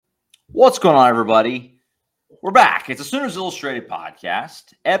What's going on, everybody? We're back. It's a Sooners Illustrated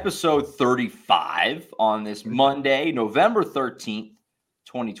podcast, episode 35 on this Monday, November 13th,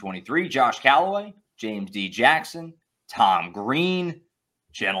 2023. Josh Calloway, James D. Jackson, Tom Green.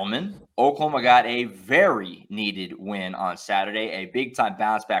 Gentlemen, Oklahoma got a very needed win on Saturday, a big-time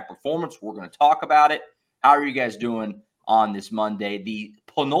bounce-back performance. We're going to talk about it. How are you guys doing on this Monday, the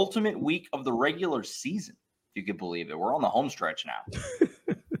penultimate week of the regular season, if you could believe it? We're on the home stretch now.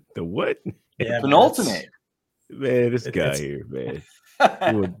 The what? Yeah, the penultimate. Man, this guy here, man.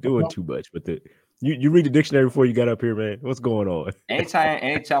 doing too much. But you read the dictionary before you got up here, man. What's going on?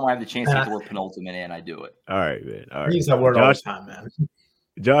 Anytime I have the chance to get the word penultimate in, I do it. All right, man. All right. I use that word all the time, man.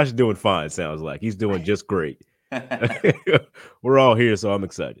 Josh is doing fine, sounds like. He's doing just great. We're all here, so I'm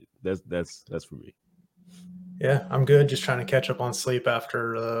excited. That's for me. Yeah, I'm good. Just trying to catch up on sleep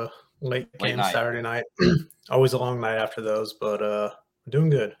after late game night. Saturday night. Always a long night after those, but we're doing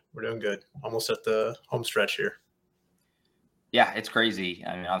good. We're doing good. Almost at the home stretch here. Yeah, it's crazy.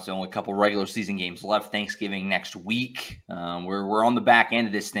 I mean, obviously only a couple regular season games left. Thanksgiving next week. We're on the back end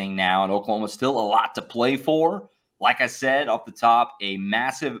of this thing now, and Oklahoma's still a lot to play for. Like I said, off the top, a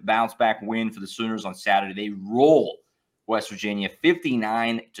massive bounce-back win for the Sooners on Saturday. They roll West Virginia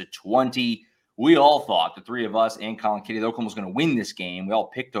 59-20. We all thought, the three of us and Colin Kitty, that Oklahoma was going to win this game. We all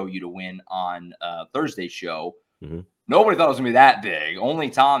picked OU to win on Thursday's show. Mm-hmm. Nobody thought it was going to be that big. Only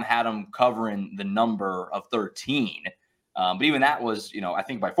Tom had them covering the number of 13. But even that was, I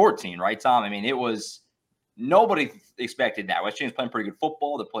think by 14, right, Tom? I mean, it was – nobody expected that. West Virginia's playing pretty good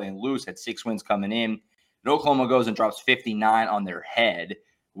football. They're playing loose, had 6 wins coming in. And Oklahoma goes and drops 59 on their head,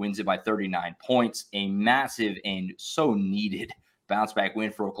 wins it by 39 points. A massive and so needed bounce-back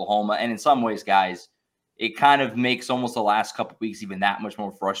win for Oklahoma. And in some ways, guys, it kind of makes almost the last couple of weeks even that much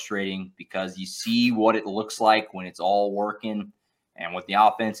more frustrating because you see what it looks like when it's all working and what the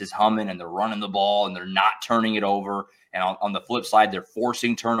offense is humming and they're running the ball and they're not turning it over. And on the flip side, they're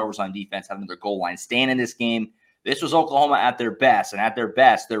forcing turnovers on defense, having their goal line stand in this game. This was Oklahoma at their best, and at their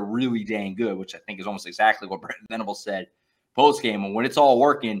best, they're really dang good, which I think is almost exactly what Brent Venables said post-game. And when it's all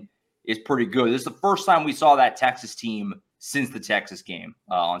working, it's pretty good. This is the first time we saw that Texas team since the Texas game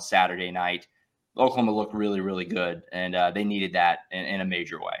on Saturday night. Oklahoma looked really, really good, and they needed that in a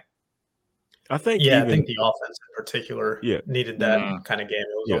major way. I think the offense in particular needed that kind of game.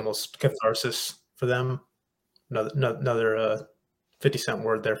 It was almost catharsis for them. Another 50-cent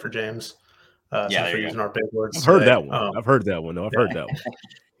word there for James. Since we're using our big words. I've heard that one. I've heard that one.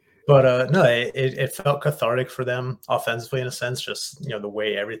 But no, it felt cathartic for them offensively in a sense. Just the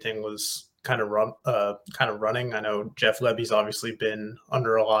way everything was kind of running. I know Jeff Lebby's obviously been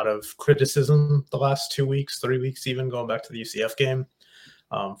under a lot of criticism the last 2 weeks, 3 weeks, even going back to the UCF game,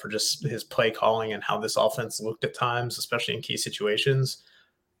 for just his play calling and how this offense looked at times, especially in key situations.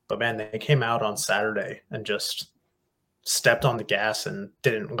 But man, they came out on Saturday and just stepped on the gas and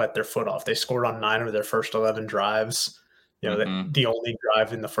didn't let their foot off. They scored on 9 of their first 11 drives. The only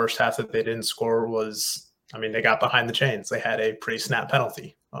drive in the first half that they didn't score was, they got behind the chains. They had a pre-snap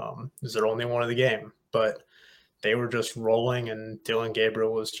penalty. It was their only one of the game, but they were just rolling, and Dylan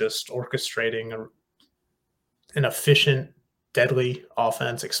Gabriel was just orchestrating an efficient, deadly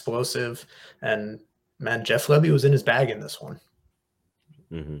offense, explosive. And man, Jeff Lebby was in his bag in this one.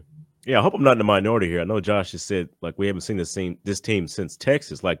 Mm-hmm. Yeah, I hope I'm not in the minority here. I know Josh has said, like, we haven't seen this team since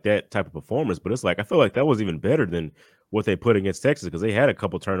Texas, like that type of performance. But it's like, I feel like that was even better than what they put against Texas because they had a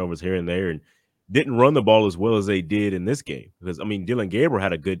couple turnovers here and there and didn't run the ball as well as they did in this game. Because, Dylan Gabriel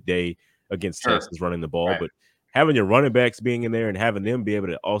had a good day against Texas running the ball. Right. But having your running backs being in there and having them be able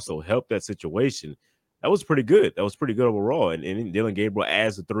to also help that situation, that was pretty good. That was pretty good overall. And Dylan Gabriel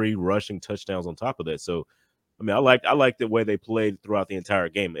adds the 3 rushing touchdowns on top of that. So, I like the way they played throughout the entire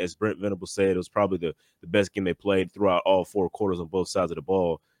game. As Brent Venables said, it was probably the best game they played throughout all 4 quarters on both sides of the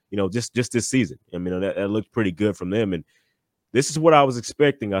ball, just this season. That looked pretty good from them. And this is what I was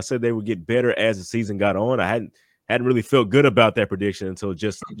expecting. I said they would get better as the season got on. I hadn't really felt good about that prediction until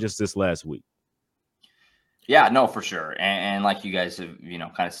just this last week. Yeah, no, for sure. And like you guys have,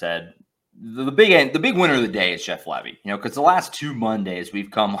 kind of said, the big winner of the day is Jeff Lebby, because the last 2 Mondays we've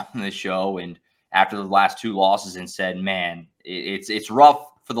come on this show and after the last 2 losses and said, man, it's rough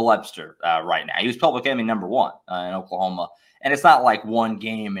for the Lebster right now. He was public enemy number 1 in Oklahoma. And it's not like one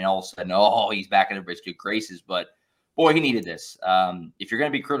game and all of a sudden, he's back in everybody's good graces. But, boy, he needed this. If you're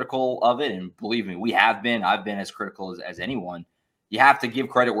going to be critical of it, and believe me, I've been as critical as anyone, you have to give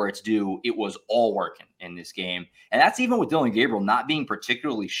credit where it's due. It was all working in this game. And that's even with Dylan Gabriel not being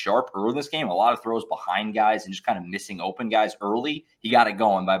particularly sharp early in this game. A lot of throws behind guys and just kind of missing open guys early. He got it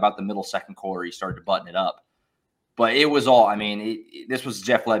going. By about the middle second quarter, he started to button it up. But it was all, I mean, this was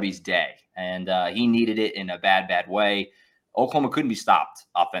Jeff Lebby's day, and he needed it in a bad way. Oklahoma couldn't be stopped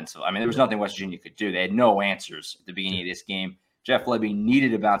offensively. I mean, there was nothing West Virginia could do. They had no answers at the beginning of this game. Jeff Lebby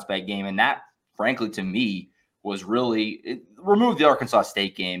needed a bounce-back game, and that, frankly, to me, was really remove the Arkansas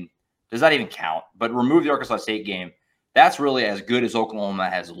State game. Does not even count, but remove the Arkansas State game. That's really as good as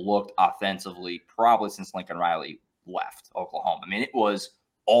Oklahoma has looked offensively probably since Lincoln Riley left Oklahoma. I mean, it was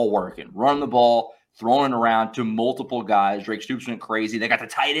all working. Run the ball, throwing it around to multiple guys. Drake Stoops went crazy. They got the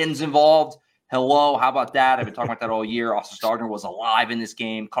tight ends involved. Hello, how about that? I've been talking about that all year. Austin Stardner was alive in this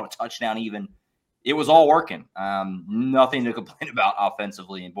game, caught a touchdown even. It was all working. Nothing to complain about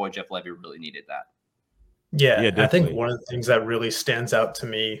offensively, and boy, Jeff Lebby really needed that. Yeah, I think one of the things that really stands out to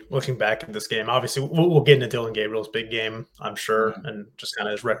me looking back at this game, obviously we'll get into Dylan Gabriel's big game, I'm sure, and just kind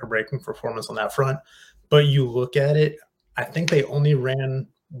of his record-breaking performance on that front. But you look at it, I think they only ran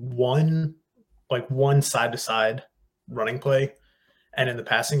one side-to-side running play, and in the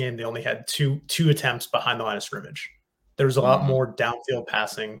passing game, they only had two attempts behind the line of scrimmage. There was a lot more downfield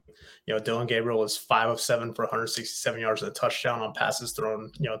passing. You know, Dylan Gabriel was 5 of 7 for 167 yards and a touchdown on passes thrown,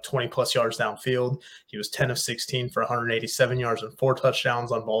 20-plus yards downfield. He was 10 of 16 for 187 yards and 4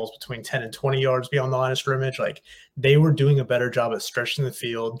 touchdowns on balls between 10 and 20 yards beyond the line of scrimmage. Like, they were doing a better job at stretching the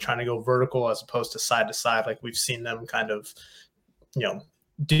field, trying to go vertical as opposed to side to side, like we've seen them kind of,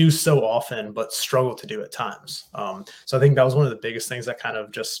 do so often, but struggle to do at times. So I think that was one of the biggest things that kind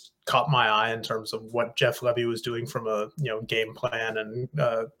of just caught my eye in terms of what Jeff Lebby was doing from a game plan and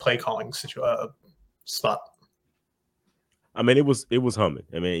play calling spot. I mean, it was humming.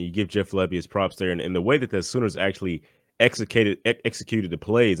 I mean, you give Jeff Lebby his props there, and the way that the Sooners actually executed the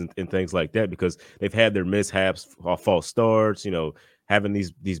plays and things like that, because they've had their mishaps, false starts, having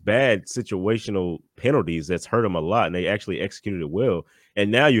these bad situational penalties that's hurt them a lot, and they actually executed it well. And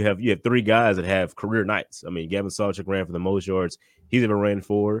now you have 3 guys that have career nights. I mean, Gavin Sawchuk ran for the most yards he's ever ran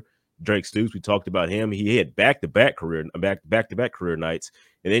for. Drake Stoops, we talked about him. He had back-to-back career nights,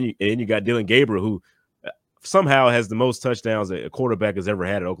 and then you got Dylan Gabriel, who somehow has the most touchdowns that a quarterback has ever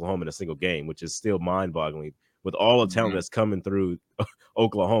had at Oklahoma in a single game, which is still mind-boggling with all the talent that's coming through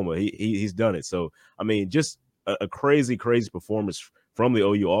Oklahoma. He's done it. So I mean, just a crazy performance from the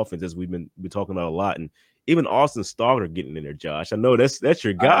OU offense, as we've been talking about a lot. And even Austin Stogner getting in there, Josh. I know that's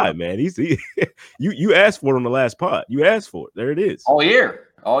your guy, man. You asked for it on the last pod. You asked for it. There it is. All year.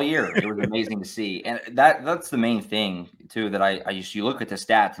 It was amazing to see. And that's the main thing too, that you look at the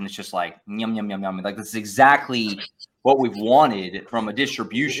stats and it's just like yum yum yum yum. Like, this is exactly what we've wanted from a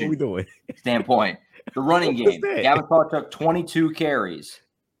distribution standpoint. The running game. Gavin Sawchuk 22 carries.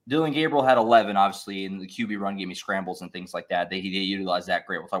 Dylan Gabriel had 11, obviously, in the QB run game. He scrambles and things like that. They utilized that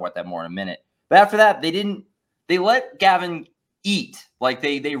great. We'll talk about that more in a minute. But after that, they let Gavin eat. Like,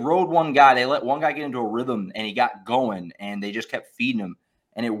 they rode one guy. They let one guy get into a rhythm, and he got going, and they just kept feeding him.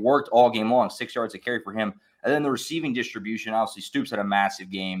 And it worked all game long, 6 yards a carry for him. And then the receiving distribution, obviously, Stoops had a massive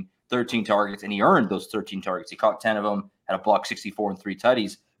game, 13 targets, and he earned those 13 targets. He caught 10 of them, had a $164 and 3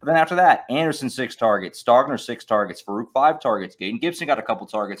 tutties. But then after that, Anderson 6 targets, Stogner 6 targets, Farouk 5 targets, Gaden Gibson got a couple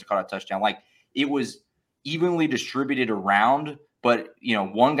targets and caught a touchdown. Like, it was evenly distributed around, but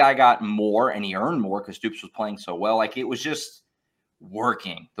one guy got more and he earned more because Stoops was playing so well. Like, it was just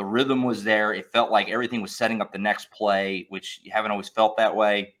working. The rhythm was there. It felt like everything was setting up the next play, which you haven't always felt that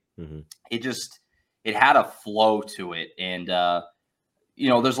way. It had a flow to it. And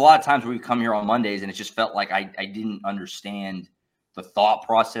there's a lot of times where we come here on Mondays and it just felt like I didn't understand the thought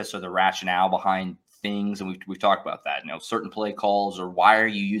process or the rationale behind things. And we've talked about that, certain play calls, or why are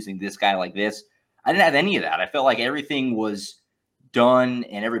you using this guy like this? I didn't have any of that. I felt like everything was done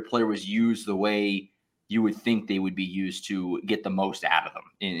and every player was used the way you would think they would be used to get the most out of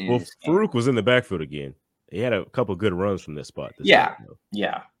them. Farouk was in the backfield again. He had a couple good runs from this spot. Yeah,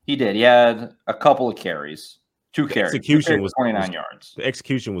 he did. He had a couple of carries. 2 carries. Execution was 29 yards. The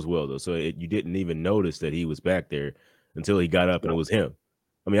execution was well, though, so you didn't even notice that he was back there until he got up and it was him.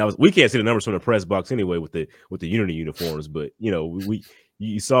 I mean, we can't see the numbers from the press box anyway with the Unity uniforms, but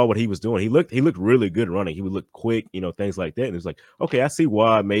you saw what he was doing. He looked really good running. He would look quick, things like that. And it's like, okay, I see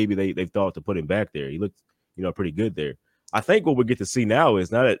why maybe they thought to put him back there. He looked, pretty good there. I think what we get to see now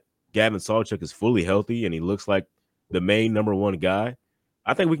is, now that Gavin Sawchuk is fully healthy and he looks like the main number 1 guy,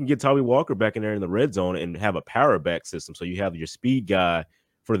 I think we can get Tommy Walker back in there in the red zone and have a power back system. So you have your speed guy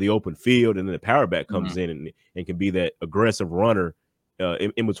for the open field, and then the power back comes in and can be that aggressive runner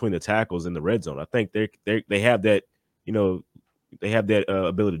in between the tackles in the red zone. I think they have that, they have that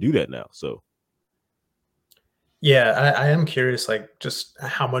ability to do that now. So yeah, I am curious, like, just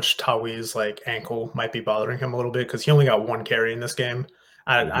how much Tawi's ankle might be bothering him a little bit, because he only got 1 carry in this game.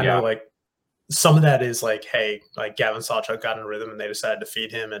 I know, like, some of that is like, hey, like Gavin Sawchuk got in rhythm and they decided to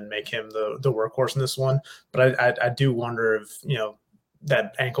feed him and make him the workhorse in this one. But I do wonder if,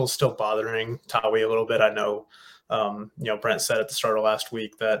 that ankle's still bothering Tawi a little bit. I know, Brent said at the start of last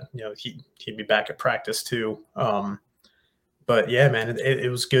week that, he'd be back at practice too. But yeah, man, it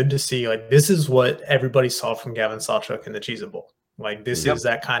was good to see. Like, this is what everybody saw from Gavin Sawchuk in the Cheez It Bowl. Like, this is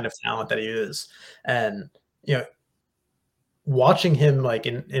that kind of talent that he is. And, watching him like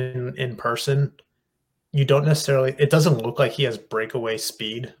in person, you don't necessarily, it doesn't look like he has breakaway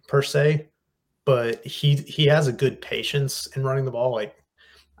speed per se, but he has a good patience in running the ball. Like,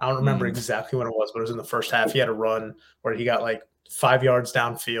 I don't remember exactly what it was, but it was in the first half. He had a run where he got like 5 yards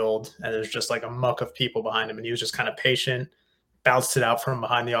downfield and there's just like a muck of people behind him. And he was just kind of patient, bounced it out from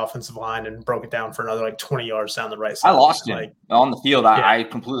behind the offensive line and broke it down for another like 20 yards down the right side. I lost him on the field. I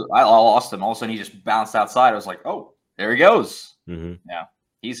lost him. All of a sudden he just bounced outside. I was like, oh, there he goes. Yeah.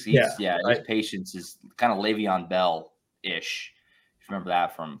 His patience is kind of Le'Veon Bell-ish. If you remember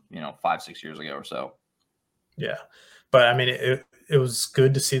that from, 5-6 years ago or so. Yeah. But I mean, it was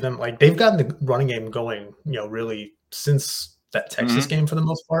good to see them. Like, they've gotten the running game going, really since that Texas game for the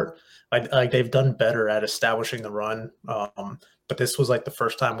most part. Like they've done better at establishing the run. But this was like the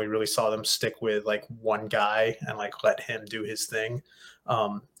first time we really saw them stick with like one guy and like let him do his thing.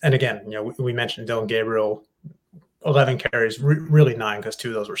 And again, we mentioned Dylan Gabriel, 11 carries, really 9 because 2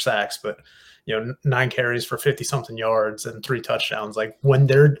 of those were sacks, but 9 carries for 50 something yards and 3 touchdowns. Like, when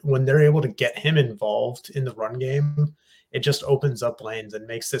they're able to get him involved in the run game, it just opens up lanes and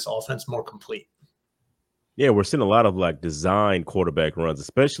makes this offense more complete. Yeah, we're seeing a lot of like design quarterback runs,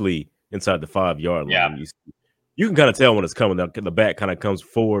 especially inside the 5-yard line. Yeah. You can kind of tell when it's coming. The back kind of comes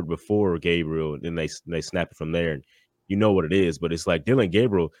forward before Gabriel, and then they snap it from there, and you know what it is. But it's like Dylan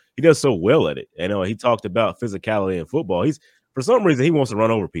Gabriel, he does so well at it. And he talked about physicality in football. For some reason, he wants to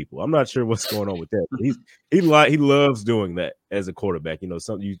run over people. I'm not sure what's going on with that. But he loves doing that as a quarterback.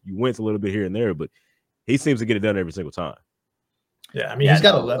 Something you wince a little bit here and there, but he seems to get it done every single time. Yeah, I mean, he's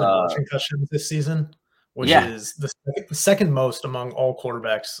got 11 rushing touchdowns this season, which is the second most among all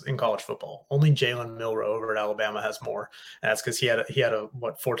quarterbacks in college football. Only Jalen Milroe over at Alabama has more. And that's because he had a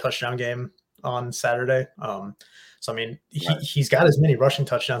 4 touchdown game on Saturday. So I mean, he's got as many rushing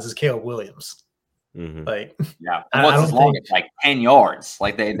touchdowns as Caleb Williams. Like, what's his longest? Like 10 yards.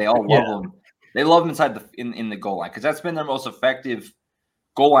 Like they all love him. They love him inside in the goal line because that's been their most effective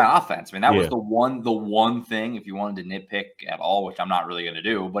goal line offense. I mean, that was the one thing, if you wanted to nitpick at all, which I'm not really going to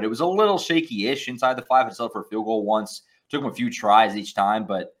do, but it was a little shaky-ish inside the 5 itself for a field goal once. Took him a few tries each time,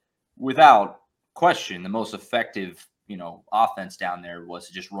 but without question, the most effective, offense down there was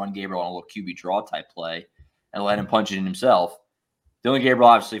to just run Gabriel on a little QB draw type play and let him punch it in himself. Dylan Gabriel,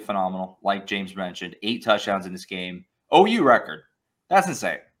 obviously phenomenal, like James mentioned. 8 touchdowns in this game. OU record. That's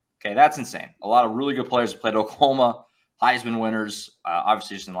insane. Okay, that's insane. A lot of really good players have played Oklahoma. Heisman winners,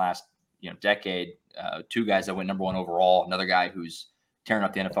 obviously just in the last decade. 2 guys that went number 1 overall. Another guy who's tearing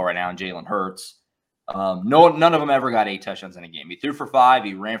up the NFL right now, and Jalen Hurts. None of them ever got 8 touchdowns in a game. He threw for 5.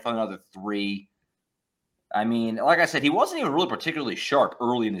 He ran for another 3. I mean, like I said, he wasn't even really particularly sharp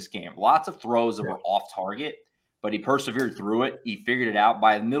early in this game. Lots of throws that were off target, but he persevered through it. He figured it out.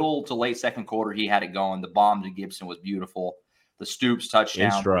 By middle to late second quarter, he had it going. The bomb to Gibson was beautiful. The Stoops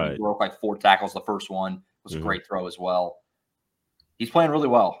touchdown, he broke like 4 tackles. The first one was a great throw as well. He's playing really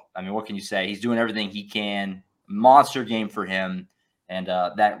well. I mean, what can you say? He's doing everything he can. Monster game for him. And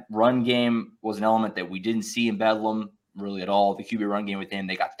that run game was an element that we didn't see in Bedlam really at all. The QB run game with him,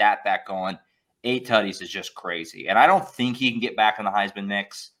 they got that back going. 8 tutties is just crazy. And I don't think he can get back in the Heisman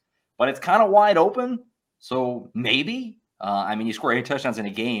mix, but it's kind of wide open. So maybe. I mean, you score 8 touchdowns in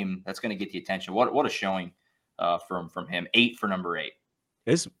a game, that's going to get the attention. What a showing from him. 8 for number 8.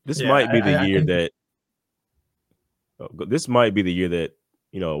 This might be the year that this might be the year that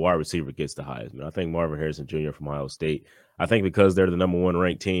a wide receiver gets the Heisman. I think Marvin Harrison Jr. from Ohio State. I think because they're the number 1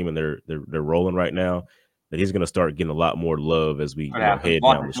 ranked team and they're rolling right now, that he's going to start getting a lot more love as we head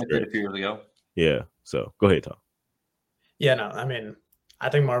down the stretch. A few years ago. Yeah. So go ahead, Tom. Yeah, no, I mean, I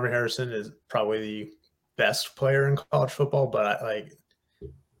think Marvin Harrison is probably the best player in college football, but I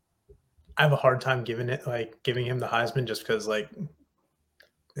have a hard time giving him the Heisman just because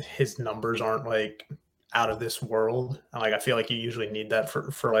his numbers aren't out of this world. And I feel like you usually need that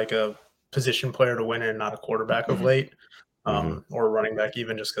for a position player to win it and not a quarterback of late, or a running back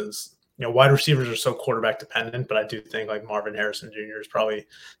even, just because wide receivers are so quarterback dependent. But I do think Marvin Harrison Jr. is probably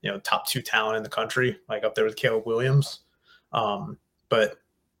top 2 talent in the country, up there with Caleb Williams. But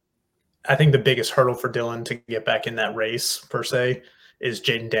I think the biggest hurdle for Dylan to get back in that race per se is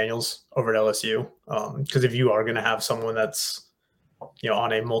Jaden Daniels over at LSU. Because if you are going to have someone that's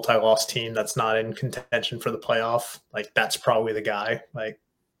on a multi-loss team that's not in contention for the playoff, like that's probably the guy. Like,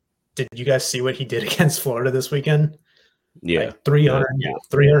 did you guys see what he did against Florida this weekend? Yeah. Like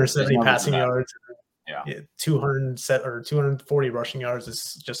 370 passing yards, yeah, 240 rushing yards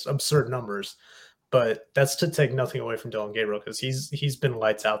is just absurd numbers. But that's to take nothing away from Dylan Gabriel because he's been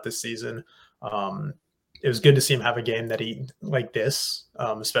lights out this season. It was good to see him have a game that he like this,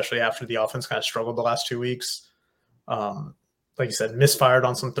 especially after the offense kind of struggled the last 2 weeks. Like you said, misfired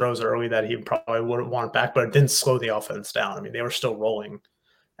on some throws early that he probably wouldn't want back, but it didn't slow the offense down. I mean, they were still rolling.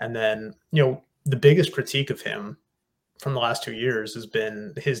 And then, the biggest critique of him from the last 2 years has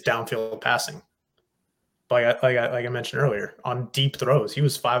been his downfield passing. Like I mentioned earlier, on deep throws, he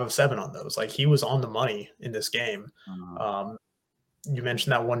was 5 of 7 on those. Like he was on the money in this game. You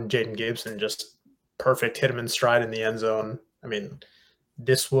mentioned that one Jaden Gibson, just perfect, hit him in stride in the end zone. I mean,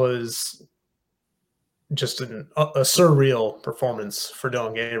 this was just a surreal performance for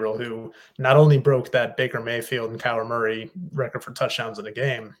Dylan Gabriel, who not only broke that Baker Mayfield and Kyler Murray record for touchdowns in a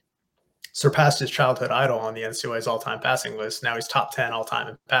game, surpassed his childhood idol on the NCAA's all-time passing list. Now he's top 10 all-time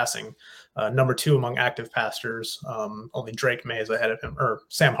in passing. Number 2 among active passers. Only Drake May is ahead of him, or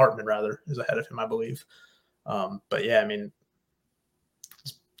Sam Hartman, rather, is ahead of him, I believe. But yeah, I mean,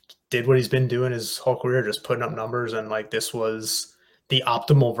 did what he's been doing his whole career, just putting up numbers. And like this was the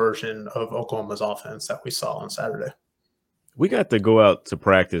optimal version of Oklahoma's offense that we saw on Saturday. We got to go out to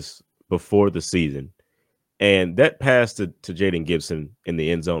practice before the season. And that pass to Jaden Gibson in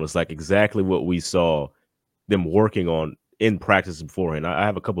the end zone is like exactly what we saw them working on in practice beforehand. I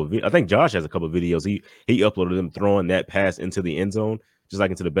have a couple of I think Josh has a couple of videos. He uploaded them throwing that pass into the end zone, just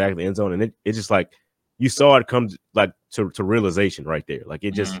like into the back of the end zone. And it's just like you saw it come like to realization right there. Like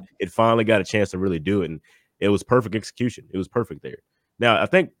it just it finally got a chance to really do it. And it was perfect execution. It was perfect there. Now, I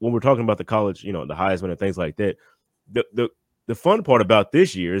think when we're talking about the college, the Heisman and things like that, the fun part about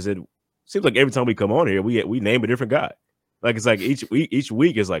this year is that seems like every time we come on here, we name a different guy. Like it's like each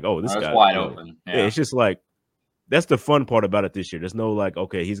week is like, oh, this guy wide open. Yeah, it's just like that's the fun part about it this year. There's no like,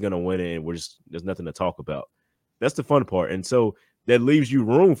 okay, he's gonna win it, and there's nothing to talk about. That's the fun part, and so that leaves you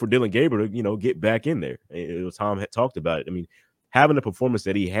room for Dylan Gabriel to get back in there. Tom had talked about it. I mean, having the performance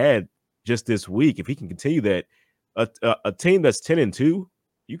that he had just this week, if he can continue that, a team that's 10-2,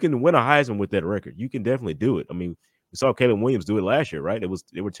 you can win a Heisman with that record. You can definitely do it. I mean, we saw Caleb Williams do it last year, right?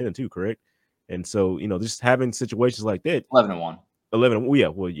 They were 10-2, correct? And so, just having situations like that. 11-1. 11. Well, yeah.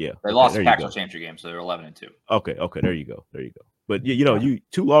 Well, yeah. They lost the Pac-12 championship game, so they're 11-2. Okay. There you go. But you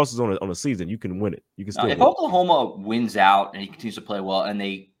 2 losses on a season, you can win it. You can still. If Oklahoma wins out and he continues to play well, and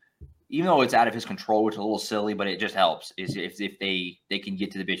even though it's out of his control, which is a little silly, but it just helps. Is if they can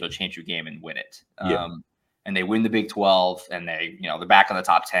get to the Big 12 championship game and win it, and they win the Big 12, and they're back in the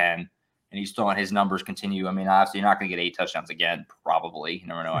top 10. And he's throwing his numbers continue. I mean, obviously, you're not going to get 8 touchdowns again, probably. You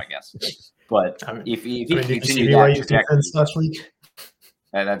never know, I guess. But if he continues that trajectory, last week?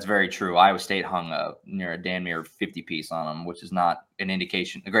 That's very true. Iowa State hung near a damn near 50 piece on him, which is not a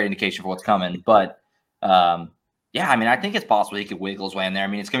great indication for what's coming. But yeah, I mean, I think it's possible he could wiggle his way in there. I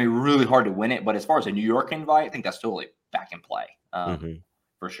mean, it's going to be really hard to win it. But as far as a New York invite, I think that's totally back in play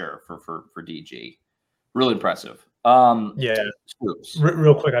for sure for DG. Really impressive. Real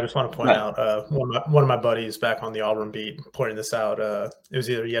quick, I just want to point out one of my buddies back on the Auburn beat pointing this out. It was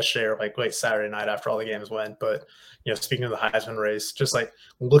either yesterday or like late Saturday night after all the games went. But speaking of the Heisman race, just like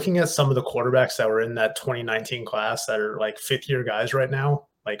looking at some of the quarterbacks that were in that 2019 class that are like 5th-year guys right now,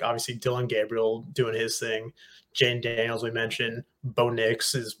 like obviously Dylan Gabriel doing his thing, Jane Daniels we mentioned, Bo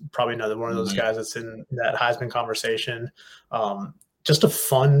Nix is probably another one of those guys that's in that Heisman conversation. Just a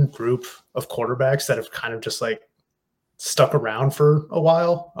fun group of quarterbacks that have kind of just like stuck around for a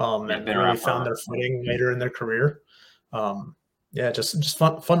while and really found their footing later in their career. Just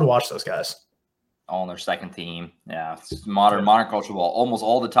fun to watch those guys. All on their second team. Yeah, it's modern culture ball. Almost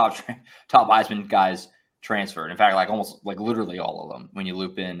all the top Heisman guys transferred. In fact, almost literally all of them. When you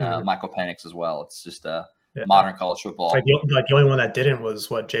loop in Michael Penix as well, it's just modern college football. The only one that didn't was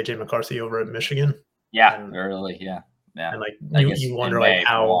JJ McCarthy over at Michigan. Yeah, really. Yeah. And you wonder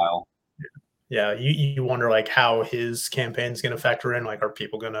how. Yeah, you wonder how his campaign is going to factor in. Are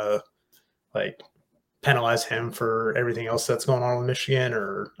people going to penalize him for everything else that's going on with Michigan,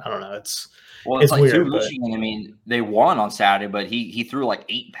 or I don't know. It's weird. Michigan, I mean, they won on Saturday, but he threw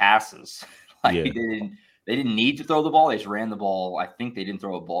 8 passes. They didn't need to throw the ball. They just ran the ball. I think they didn't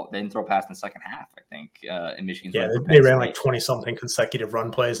throw a ball. They didn't throw a pass in the second half, I think, in Michigan. Yeah, they ran 20-something consecutive run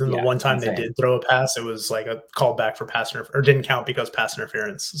plays. And the one time they did throw a pass, it was a callback for pass interference, or didn't count because pass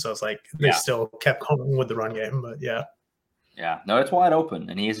interference. So it's they still kept going with the run game. But yeah. Yeah, no, it's wide open,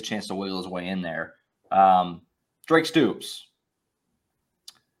 and he has a chance to wiggle his way in there. Drake Stoops.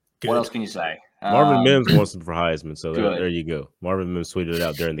 good. What else can you say? Marvin Mims wants him for Heisman, so good. there you go. Marvin Mims tweeted it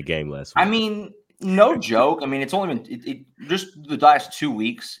out during the game last week. I mean, no joke. I mean, it's only been just the last 2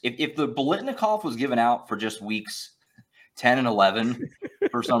 weeks. If the Bolitnikov was given out for just weeks 10 and 11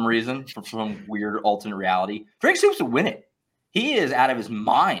 for some reason, for some weird alternate reality, Drake Stoops would win it. He is out of his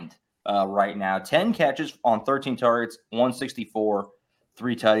mind right now. 10 catches on 13 targets, 164,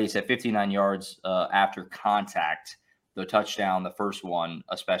 3 tutties at 59 yards after contact. The touchdown, the first one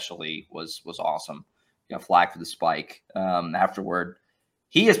especially, was awesome. Got flagged for the spike afterward.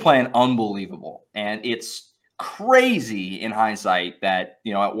 He is playing unbelievable, and it's crazy in hindsight that,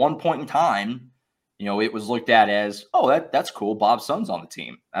 at one point in time, it was looked at as, oh, that's cool. Bob's son's on the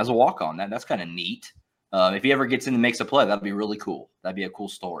team as a walk-on. That's kind of neat. If he ever gets in and makes a play, that'd be really cool. That'd be a cool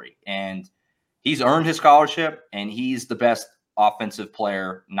story. And he's earned his scholarship, and he's the best offensive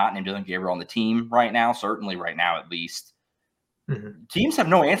player not named Dylan Gabriel on the team right now, certainly right now at least. Mm-hmm. Teams have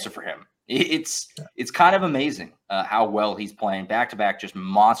no answer for him. It's kind of amazing how well he's playing back-to-back, just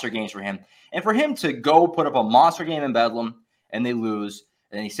monster games for him. And for him to go put up a monster game in Bedlam and they lose,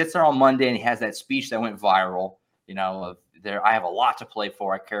 and then he sits there on Monday and he has that speech that went viral, I have a lot to play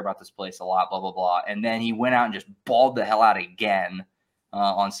for. I care about this place a lot, blah, blah, blah. And then he went out and just balled the hell out again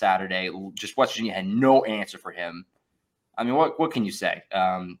on Saturday. Just West Virginia had no answer for him. I mean, what can you say?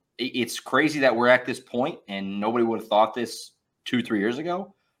 It's crazy that we're at this point, and nobody would have thought this 2-3 years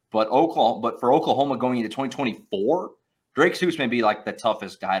ago. But for Oklahoma going into 2024, Drake Stoops may be like the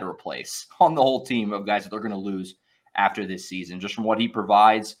toughest guy to replace on the whole team of guys that they're going to lose after this season. Just from what he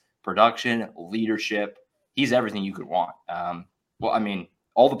provides, production, leadership, he's everything you could want. Well, I mean,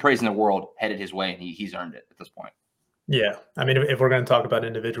 all the praise in the world headed his way, and he's earned it at this point. Yeah. I mean, if we're going to talk about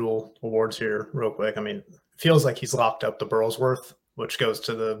individual awards here real quick, I mean, it feels like he's locked up the Burlsworth, which goes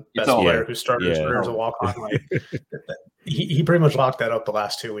to the best player who started his career as a walk-on. Like, he pretty much locked that up the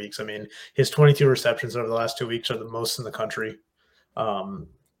last 2 weeks. I mean, his 22 receptions over the last 2 weeks are the most in the country.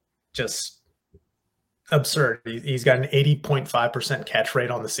 Just absurd. He's got an 80.5% catch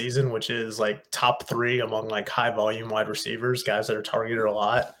rate on the season, which is like top 3 among like high volume wide receivers, guys that are targeted a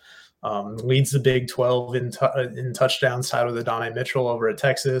lot. Leads the Big 12 in touchdowns, tied with Adonai Mitchell over at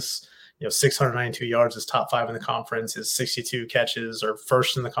Texas. 692 yards is top 5 in the conference. His 62 catches are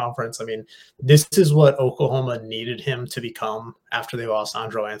first in the conference. I mean, this is what Oklahoma needed him to become after they lost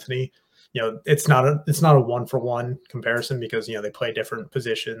Andrew Anthony. It's not a 1-for-1 comparison because, they play different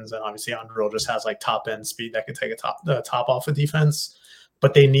positions. And obviously Andrew just has like top end speed that could take the top off of defense,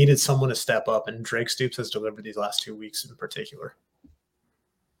 but they needed someone to step up. And Drake Stoops has delivered these last 2 weeks in particular.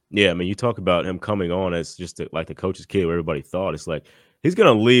 Yeah, I mean, you talk about him coming on as just like the coach's kid, where everybody thought. It's like he's going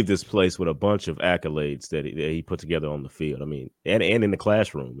to leave this place with a bunch of accolades that he put together on the field. I mean, and in the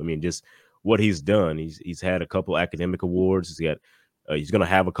classroom. I mean, just what he's done. He's had a couple academic awards. He's going to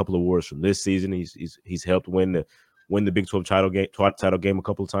have a couple of awards from this season. He's helped win the Big 12 title game a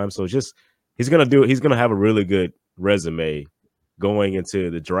couple of times. So it's just he's going to have a really good resume going into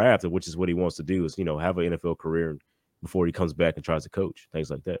the draft, which is what he wants to do, is have an NFL career before he comes back and tries to coach, things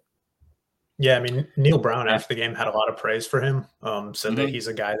like that. Yeah, I mean, Neil Brown after the game had a lot of praise for him. Said that he's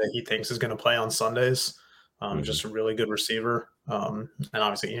a guy that he thinks is going to play on Sundays. Just a really good receiver. And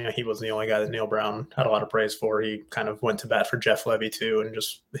obviously, he wasn't the only guy that Neil Brown had a lot of praise for. He kind of went to bat for Jeff Levy too, and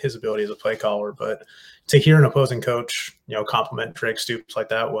just his ability as a play caller. But to hear an opposing coach, compliment Drake Stoops like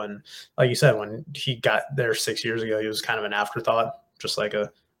that, when, like you said, when he got there 6 years ago, he was kind of an afterthought, just like oh,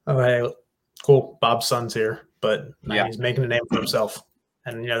 hey, cool, Bob's son's here. But he's making a name for himself.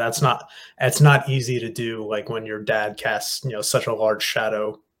 And, that's not easy to do, like when your dad casts, such a large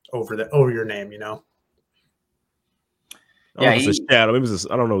shadow over your name, Yeah, it's a shadow. Maybe it's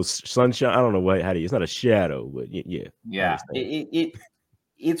I don't know, sunshine. I don't know it's not a shadow, but yeah. Yeah,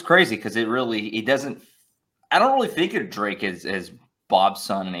 it's crazy because it doesn't. I don't really think of Drake as Bob's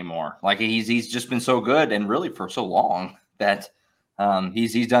son anymore. Like he's just been so good and really for so long that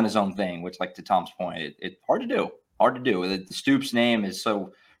he's done his own thing. Which, like to Tom's point, it's hard to do. The Stoops name is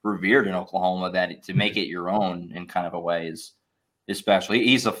so revered in Oklahoma that to make it your own in kind of a way is special.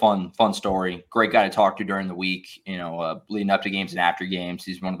 He's a fun story. Great guy to talk to during the week, leading up to games and after games.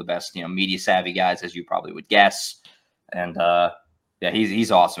 He's one of the best, media savvy guys, as you probably would guess. And he's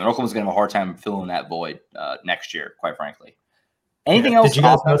awesome. And Oklahoma's going to have a hard time filling that void next year, quite frankly. Anything else? Did you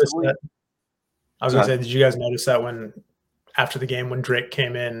guys notice that? I was going to say, did you guys notice that when after the game when Drake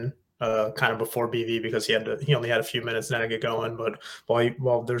came in? Kind of before BV because he only had a few minutes then to get going. But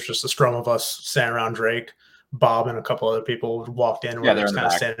while there's just a strum of us standing around Drake, Bob and a couple other people walked in. Where they're just kind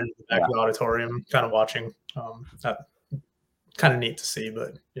of standing in the back of the auditorium, kind of watching. That kind of neat to see,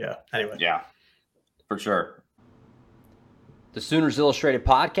 but yeah. Anyway, yeah, for sure. the Sooners Illustrated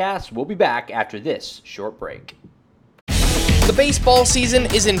podcast. We'll be back after this short break. The baseball season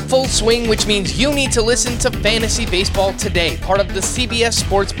is in full swing, which means you need to listen to Fantasy Baseball Today, part of the CBS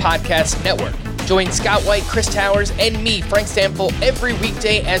Sports Podcast Network. Join Scott White, Chris Towers, and me, Frank Stample, every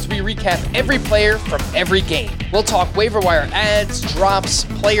weekday as we recap every player from every game. We'll talk waiver wire ads, drops,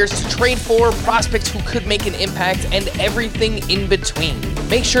 players to trade for, prospects who could make an impact, and everything in between.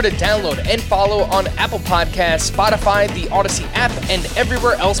 Make sure to download and follow on Apple Podcasts, Spotify, the Odyssey app, and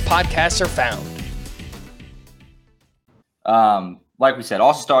everywhere else podcasts are found. Like we said,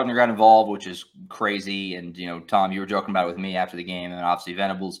 Austin Stogner got involved, which is crazy. And, Tom, you were joking about it with me after the game, and obviously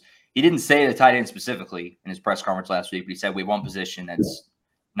Venables, he didn't say the tight end specifically in his press conference last week, but he said we have one position that's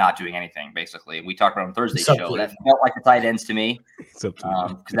not doing anything, basically. We talked about it on Thursday's show. That felt like the tight ends to me,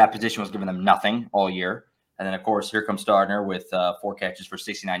 because that position was giving them nothing all year. And then, of course, here comes Stogner with 4 catches for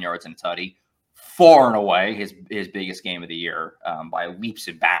 69 yards and a tutty. Far and away his biggest game of the year, by leaps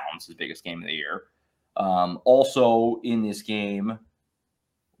and bounds, his biggest game of the year. Also in this game,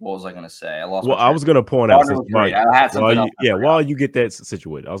 what was I going to say? I lost. Well, I was going to point out. I had something while you get that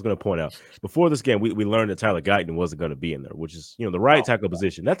situated, I was going to point out before this game, we learned that Tyler Guyton wasn't going to be in there, which is the right tackle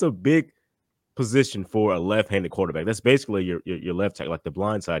position. That's a big position for a left-handed quarterback. That's basically your left tackle, like the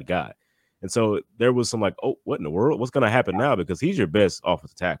blindside guy. And so there was some like, oh, what in the world? What's going to happen now? Because he's your best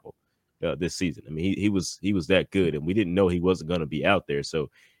offensive tackle this season. I mean, he was that good, and we didn't know he wasn't going to be out there.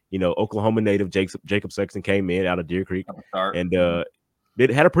 So, Oklahoma native Jacob Sexton came in out of Deer Creek, and it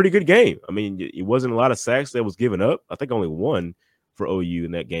had a pretty good game. I mean, it wasn't a lot of sacks that was given up. I think only one for OU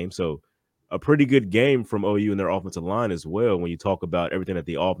in that game. So a pretty good game from OU and their offensive line as well. When you talk about everything that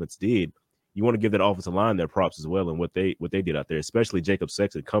the offense did, you want to give that offensive line their props as well and what they did out there, especially Jacob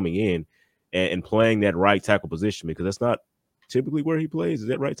Sexton coming in and playing that right tackle position, because that's not typically where he plays. Is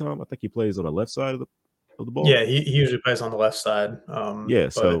that right, Tom? I think he plays on the left side of the ball. Yeah, he usually plays on the left side.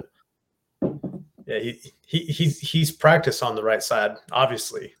 He's practiced on the right side,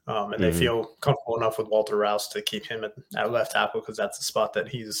 obviously, and they feel comfortable enough with Walter Rouse to keep him at left tackle, because that's the spot that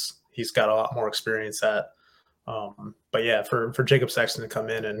he's got a lot more experience at. But yeah, for Jacob Sexton to come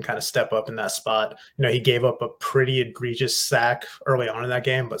in and kind of step up in that spot, he gave up a pretty egregious sack early on in that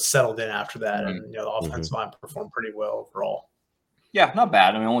game, but settled in after that, and the offensive line performed pretty well overall. Yeah, not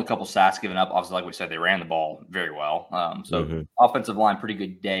bad. I mean, only a couple sacks given up. Obviously, like we said, they ran the ball very well. Offensive line, pretty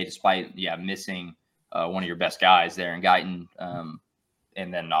good day, despite missing one of your best guys there in Guyton.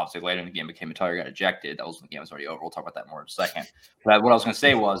 And then obviously later in the game, McKay-Mettauer got ejected. That was when the game was already over. We'll talk about that more in a second. But what I was going to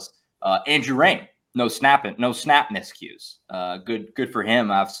say was Andrew Rain, no snap miscues. Good for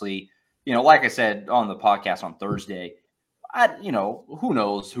him. Obviously, like I said on the podcast on Thursday, who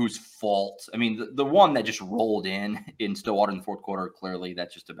knows whose fault? I mean, the one that just rolled in Stillwater in the fourth quarter, clearly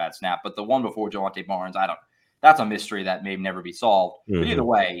that's just a bad snap. But the one before Javonte Barnes, that's a mystery that may never be solved. But either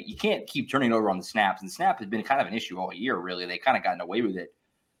way, you can't keep turning over on the snaps. And the snap has been kind of an issue all year, really. They kind of gotten away with it.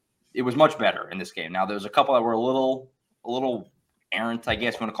 It was much better in this game. Now, there's a couple that were a little errant, I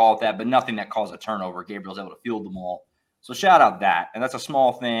guess you want to call it that, but nothing that caused a turnover. Gabriel's able to field them all. So shout out that. And that's a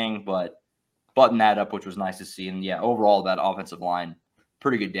small thing, but button that up, which was nice to see. And overall, that offensive line,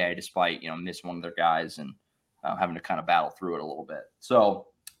 pretty good day, despite, missing one of their guys and having to kind of battle through it a little bit. So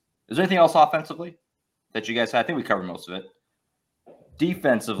is there anything else offensively that you guys had? I think we covered most of it.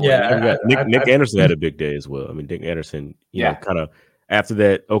 Defensively. Yeah, Nick Anderson had a big day as well. I mean, Nick Anderson, kind of after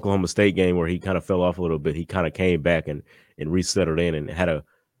that Oklahoma State game where he kind of fell off a little bit, he kind of came back and resettled in and had a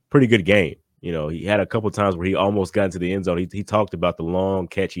pretty good game. He had a couple of times where he almost got into the end zone. He talked about the long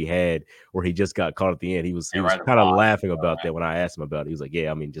catch he had where he just got caught at the end. He was kind of laughing about that when I asked him about it. He was like,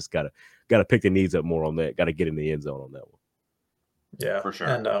 "Yeah, I mean, just gotta pick the needs up more on that. Got to get in the end zone on that one." Yeah, for sure.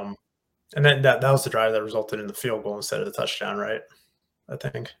 And then that was the drive that resulted in the field goal instead of the touchdown, right? I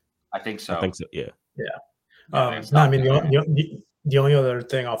think so. Yeah. I mean, the only other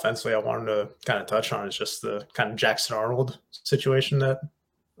thing offensively I wanted to kind of touch on is just the kind of Jackson Arnold situation that.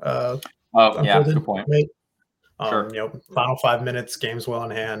 Good point. Sure. Final 5 minutes, game's well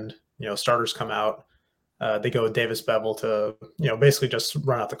in hand. Starters come out. They go with Davis Bevel to, basically just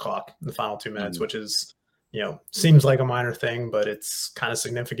run out the clock in the final 2 minutes, which is, seems like a minor thing, but it's kind of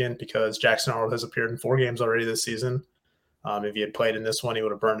significant because Jackson Arnold has appeared in 4 games already this season. If he had played in this one, he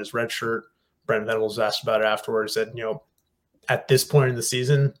would have burned his red shirt. Brent Venables asked about it afterwards, said, at this point in the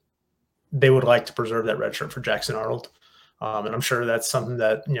season, they would like to preserve that red shirt for Jackson Arnold. And I'm sure that's something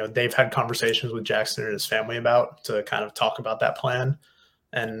that, they've had conversations with Jackson and his family about to kind of talk about that plan.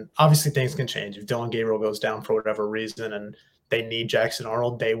 And obviously things can change. If Dylan Gabriel goes down for whatever reason and they need Jackson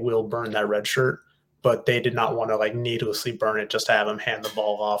Arnold, they will burn that red shirt. but they did not want to like needlessly burn it just to have him hand the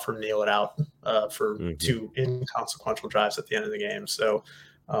ball off or kneel it out for two inconsequential drives at the end of the game. So,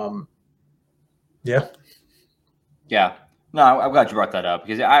 yeah. No, I'm glad you brought that up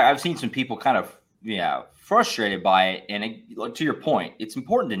because I've seen some people kind of frustrated by it. And to your point, it's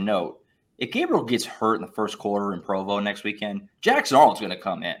important to note if Gabriel gets hurt in the first quarter in Provo next weekend, Jackson Arnold's going to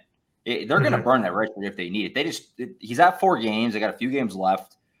come in. They're going to burn that redshirt if they need it. He's at 4 games. They got a few games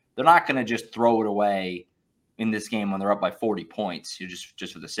left. They're not going to just throw it away in this game when they're up by 40 points,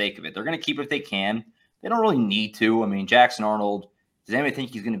 just for the sake of it. They're going to keep it if they can. They don't really need to. I mean, Jackson Arnold, does anybody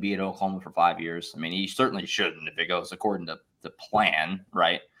think he's going to be at Oklahoma for 5 years? I mean, he certainly shouldn't if it goes according to the plan,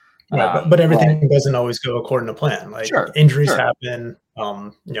 right? Right, but everything doesn't always go according to plan. Like injuries happen.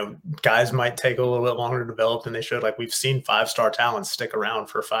 Guys might take a little bit longer to develop than they should. Like we've seen 5-star talents stick around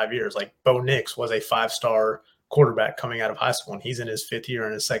for 5 years. Like Bo Nix was a 5-star quarterback coming out of high school, and he's in his 5th year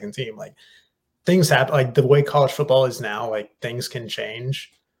in his 2nd team. Like things happen. Like the way college football is now, like things can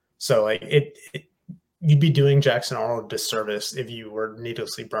change. So like you'd be doing Jackson Arnold a disservice if you were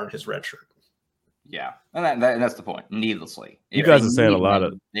needlessly burn his red shirt. Yeah, and that's the point. Needlessly, you guys are saying a lot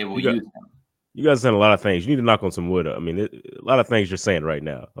of they will use him. You guys are saying a lot of things. You need to knock on some wood. I mean, a lot of things you're saying right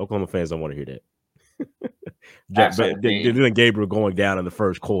now. Oklahoma fans don't want to hear that. Then Gabriel going down in the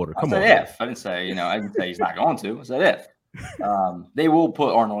first quarter. Come on. If I didn't say I didn't say he's not going to. I said if. They will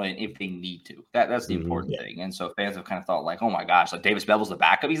put Arnold in if they need to. That's the important thing. And so fans have kind of thought like, oh my gosh, like Davis Bevel's the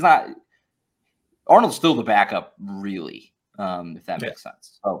backup. He's not. Arnold's still the backup, really. If that makes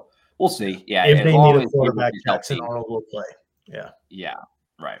sense. So. We'll see. Yeah. If they need a quarterback, Jackson Arnold will play. Yeah.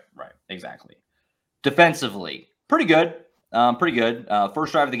 Right. Exactly. Defensively, pretty good.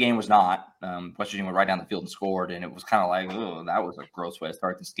 First drive of the game was not. West Virginia went right down the field and scored, and it was kind of like, oh, that was a gross way to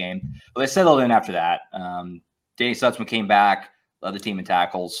start this game. But they settled in after that. Danny Stutzman came back, led the team in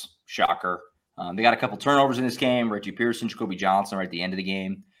tackles. Shocker. They got a couple turnovers in this game. Reggie Pearson, Jacoby Johnson right at the end of the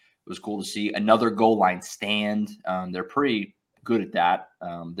game. It was cool to see. Another goal line stand. They're pretty good at that.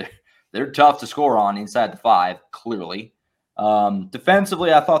 They're tough to score on inside the 5, clearly.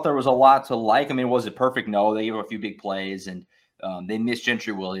 Defensively, I thought there was a lot to like. I mean, was it perfect? No. They gave up a few big plays, and they missed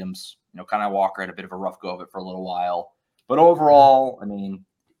Gentry Williams. Kind of Walker had a bit of a rough go of it for a little while. But overall, I mean,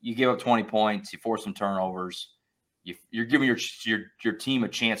 you give up 20 points, you force some turnovers, you're giving your team a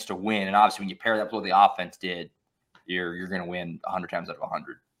chance to win. And obviously, when you pair that with what the offense did, you're going to win 100 times out of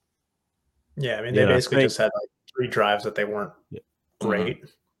 100. Yeah, I mean, they basically just had like 3 drives that they weren't great.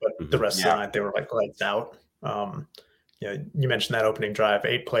 But the rest of the night, they were like lights out. You mentioned that opening drive,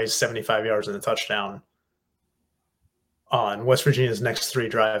 8 plays, 75 yards and a touchdown. On West Virginia's next 3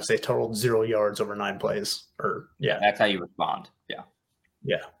 drives, they totaled 0 yards over 9 plays. That's how you respond.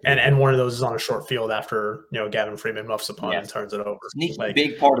 Yeah. And one of those is on a short field after Gavin Freeman muffs a punt and turns it over. Sneaky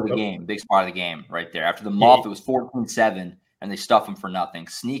big part of the game, big spot of the game right there. After the muff, it was 14-7, and they stuff him for nothing.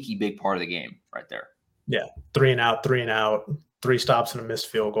 Sneaky big part of the game right there. Yeah, 3 and out, 3 stops and a missed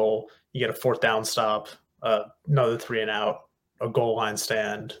field goal. You get a 4th down stop, another 3 and out, a goal line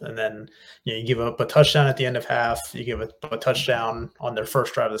stand, and then you give up a touchdown at the end of half. You give a touchdown on their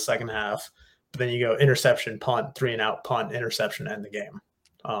first drive of the second half, but then you go interception, punt, 3 and out, punt, interception, end the game.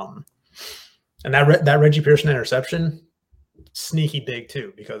 And that Reggie Pearson interception, sneaky big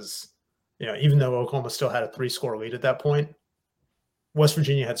too, because even though Oklahoma still had a 3-score lead at that point, West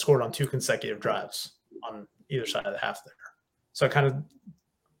Virginia had scored on 2 consecutive drives on either side of the half there. So it kind of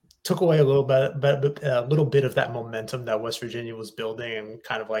took away a little bit of that momentum that West Virginia was building, and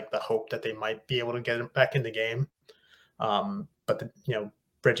kind of like the hope that they might be able to get it back in the game. But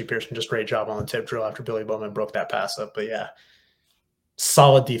Reggie Pearson, just great job on the tip drill after Billy Bowman broke that pass up. But yeah,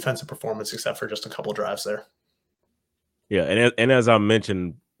 solid defensive performance except for just a couple drives there. Yeah, and as I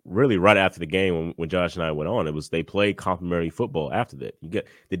mentioned, really right after the game when Josh and I went on, they played complementary football after that.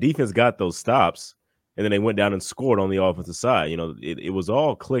 The defense got those stops, and then they went down and scored on the offensive side. It was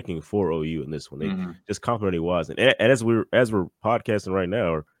all clicking for OU in this one. They just complementary wise. And as we're podcasting right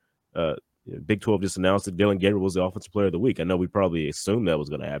now, Big 12 just announced that Dylan Gabriel was the offensive player of the week. I know we probably assumed that was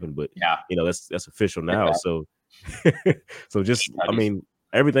going to happen, but that's official now. Yeah. So just I mean,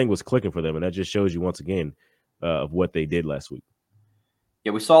 everything was clicking for them, and that just shows you once again of what they did last week.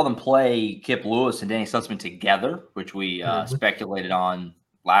 Yeah, we saw them play Kip Lewis and Danny Stutzman together, which we speculated on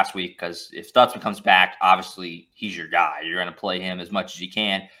last week, because if Stutzman comes back, obviously he's your guy. You're going to play him as much as you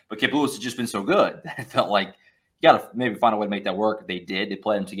can. But Kip Lewis has just been so good. It felt like you got to maybe find a way to make that work. They did. They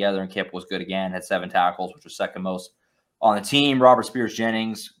played them together, and Kip was good again, had 7 tackles, which was second most on the team. Robert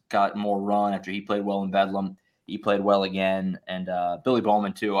Spears-Jennings got more run after he played well in Bedlam. He played well again. And Billy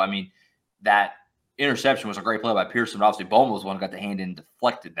Bowman, too. I mean, that interception was a great play by Pearson. Obviously, Bowman was the one who got the hand in and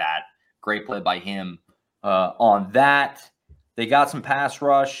deflected that. great play by him on that. They got some pass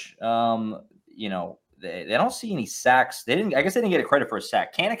rush. You know, they don't see any sacks. They didn't. I guess they didn't get a credit for a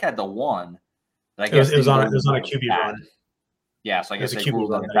sack. Kanik had the one. But I guess it was on a QB run. Yeah, so I guess they QB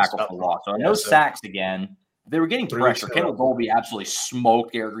ruled on run a that he tackle for loss. So no sacks again. They were getting pressure. Kendall Dolby absolutely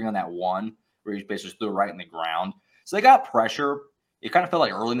smoked Garrett Green on that one where he basically threw it right in the ground. So they got pressure. It kind of felt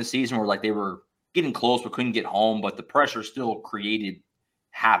like early in the season where like they were getting close but couldn't get home, but the pressure still created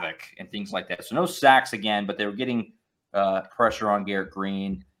havoc and things like that. So no sacks again, but they were getting pressure on Garrett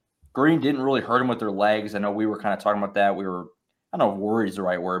Green. Green didn't really hurt him with their legs. I know we were kind of talking about that. We were, I don't know if worried is the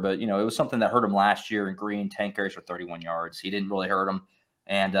right word, but, you know, it was something that hurt him last year. And Green, 10 carries for 31 yards. He didn't really hurt him.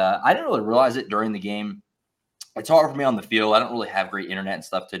 And I didn't really realize it during the game. It's hard for me on the field. I don't really have great internet and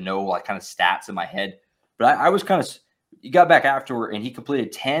stuff to know like kind of stats in my head. But I was kind of – he got back afterward and he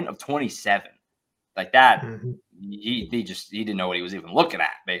completed 10 of 27. Like that, he didn't know what he was even looking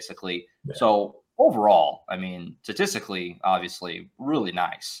at, basically. Yeah. So overall, I mean, statistically, obviously, really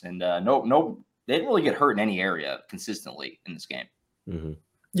nice. And they didn't really get hurt in any area consistently in this game. Mm-hmm.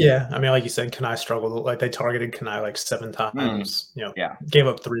 Yeah, I mean, like you said, Kanai struggled. Like they targeted Kanai like 7 times. You know, gave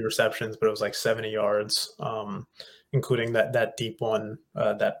up 3 receptions, but it was like 70 yards, including that deep one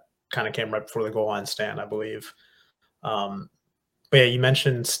that kind of came right before the goal line stand, I believe. But yeah, you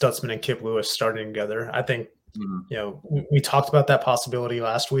mentioned Stutzman and Kip Lewis starting together. I think you know we talked about that possibility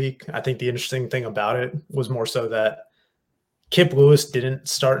last week. I think the interesting thing about it was more so that Kip Lewis didn't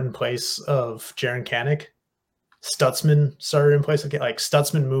start in place of Jaren Kanak. Stutzman started in place. Like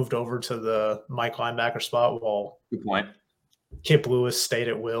Stutzman moved over to the Mike linebacker spot while good point. Kip Lewis stayed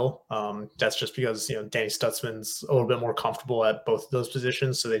at will. That's just because, you know, Danny Stutzman's a little bit more comfortable at both of those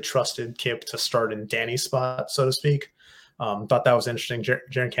positions. So they trusted Kip to start in Danny's spot, so to speak. Thought that was interesting.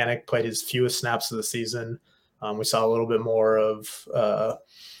 Jaren Kanak played his fewest snaps of the season. We saw a little bit more of,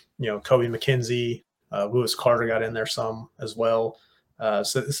 you know, Kobe McKenzie. Lewis Carter got in there some as well.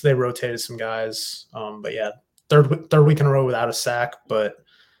 So they rotated some guys. But yeah, third week in a row without a sack, but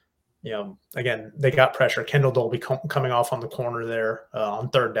you know, again, they got pressure. Kendall Dolby coming off on the corner there on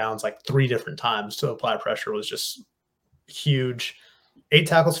third downs like 3 different times to apply pressure was just huge. 8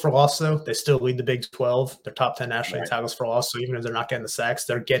 tackles for loss, though. They still lead the Big 12. They're top 10 nationally in tackles for loss. So even if they're not getting the sacks,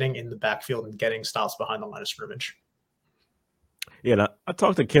 they're getting in the backfield and getting stops behind the line of scrimmage. Yeah, and I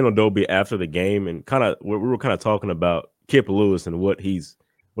talked to Kendall Dolby after the game, and we were kind of talking about Kip Lewis and what he's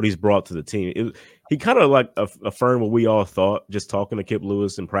brought to the team. He kind of like affirmed what we all thought, just talking to Kip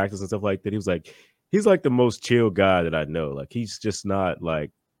Lewis in practice and stuff like that. He was like, he's like the most chill guy that I know. Like he's just not like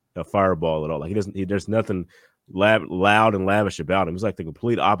a fireball at all. Like there's nothing loud and lavish about him. He's like the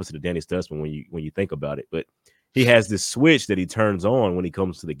complete opposite of Danny Stutzman when you think about it. But he has this switch that he turns on when he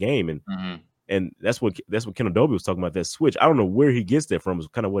comes to the game, and that's what Kendall Dolby was talking about, that switch. I don't know where he gets that from. Was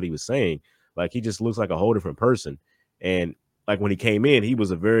kind of what he was saying. Like he just looks like a whole different person. And like when he came in, he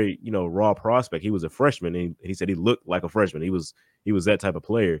was a very, you know, raw prospect. He was a freshman, and he said he looked like a freshman. He was that type of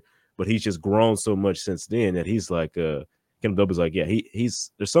player, but he's just grown so much since then that he's like Kendall Dolby's like, yeah,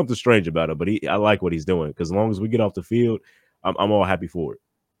 he's there's something strange about him, but I like what he's doing, because as long as we get off the field, I'm all happy for it.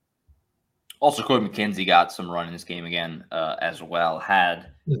 Also, Kobe McKenzie got some run in this game again as well.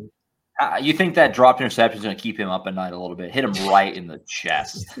 You think that dropped interception is going to keep him up at night a little bit? Hit him right in the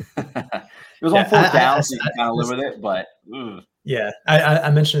chest. It was on 4th down, so you can kind of live with it, but yeah, I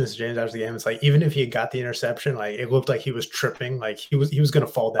mentioned this to James after the game. It's like even if he had got the interception, like it looked like he was tripping, like he was going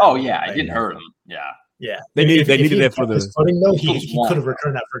to fall down. Oh yeah, like, it didn't hurt him. Yeah. They needed that for the footing, though. He could have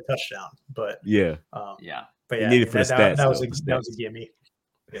returned that for a touchdown, but yeah. But yeah, needed for the stats. That was a gimme.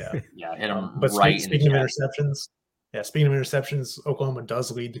 Yeah, yeah, hit him but right. Speaking of interceptions, Oklahoma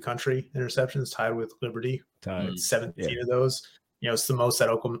does lead the country in interceptions, tied with Liberty. 17 of those. You know, it's the most that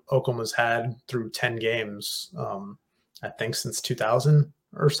Oklahoma's had through 10 games. I think since 2000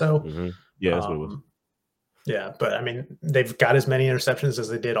 or so. Mm-hmm. Yeah, that's what it was. Yeah, but I mean, they've got as many interceptions as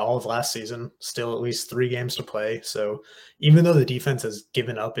they did all of last season. Still, at least 3 games to play. So, even though the defense has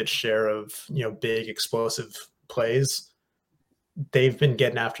given up its share of, you know, big explosive plays, they've been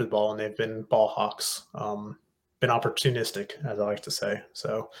getting after the ball, and they've been ball hawks. Been opportunistic, as I like to say.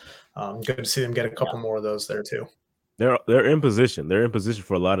 So, good to see them get a couple more of those there too. They're in position. They're in position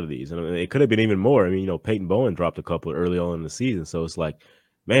for a lot of these, and it could have been even more. I mean, you know, Peyton Bowen dropped a couple early on in the season, so it's like,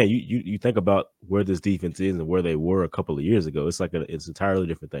 man, you think about where this defense is and where they were a couple of years ago. It's like it's an entirely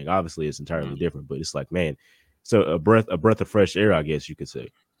different thing. Obviously, it's entirely different, but it's like, man, so a breath of fresh air, I guess you could say.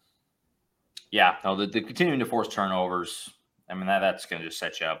 Yeah, no, the continuing to force turnovers. I mean, that's going to just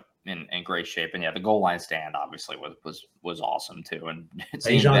set you up in great shape. And yeah, the goal line stand obviously was awesome too. And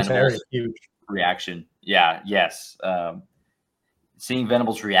seeing Venables' huge reaction. Yeah. Yes. seeing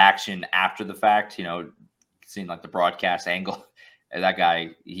Venables' reaction after the fact, seeing like the broadcast angle, that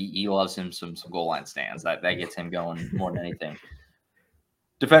guy, he loves him some goal line stands. That gets him going more than anything.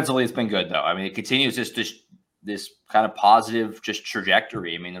 Defensively, it's been good though. I mean, it continues this kind of positive just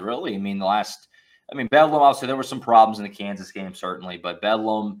trajectory. I mean, Bedlam, obviously there were some problems in the Kansas game, certainly, but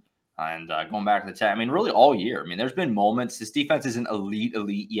Bedlam and going back to the tech, I mean, really all year. I mean, there's been moments. This defense isn't elite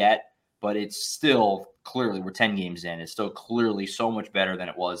yet, but it's still clearly, we're 10 games in. It's still clearly so much better than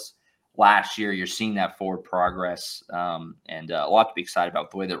it was last year. You're seeing that forward progress, and a lot to be excited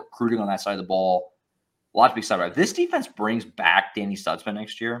about the way they're recruiting on that side of the ball. A lot to be excited about. This defense brings back Danny Stutzman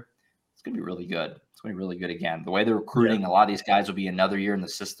next year. It's going to be really good. It's going to be really good again. The way they're recruiting, a lot of these guys will be another year in the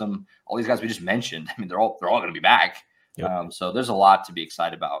system. All these guys we just mentioned, I mean, they're all going to be back. Yep. So there's a lot to be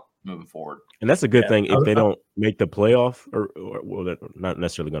excited about moving forward. And that's a good thing if they don't make the playoff, or well, they're not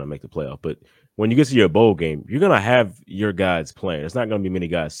necessarily going to make the playoff, but when you get to your bowl game, you're going to have your guys playing. It's not going to be many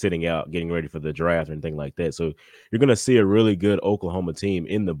guys sitting out getting ready for the draft or anything like that. So you're going to see a really good Oklahoma team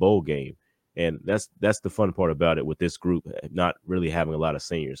in the bowl game. And that's the fun part about it with this group, not really having a lot of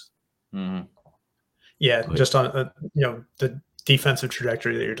seniors. Mm-hmm. Yeah, just on the defensive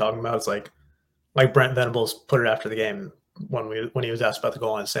trajectory that you're talking about, it's like Brent Venables put it after the game when he was asked about the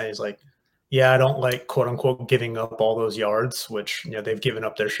goal line stand. He's like, "Yeah, I don't like quote unquote giving up all those yards, which they've given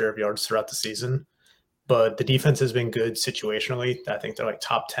up their share of yards throughout the season, but the defense has been good situationally. I think they're like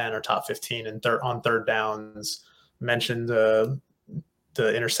top 10 or top 15 and on third downs. Mentioned the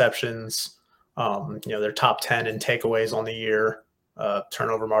interceptions." They're top 10 in takeaways on the year.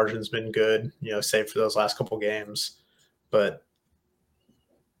 Turnover margin's been good, save for those last couple games. But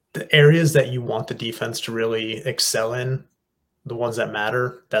the areas that you want the defense to really excel in, the ones that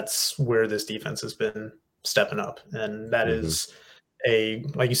matter, that's where this defense has been stepping up. And that is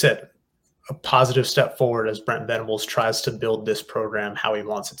like you said, a positive step forward as Brent Venables tries to build this program how he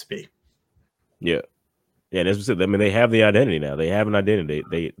wants it to be. Yeah. Yeah, as we said, I mean, they have the identity now. They have an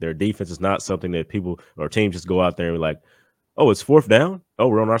identity. Their defense is not something that people or teams just go out there and be like, oh, it's fourth down. Oh,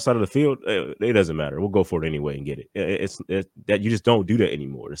 we're on our side of the field. It doesn't matter. We'll go for it anyway and get it. It's that you just don't do that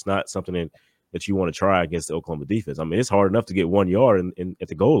anymore. It's not something that you want to try against the Oklahoma defense. I mean, it's hard enough to get 1 yard at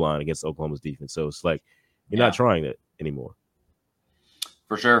the goal line against Oklahoma's defense. So it's like you're not trying that anymore.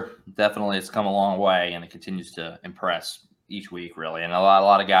 For sure. Definitely. It's come a long way, and it continues to impress each week, really. And a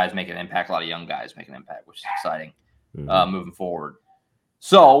lot of guys make an impact, a lot of young guys make an impact, which is exciting moving forward.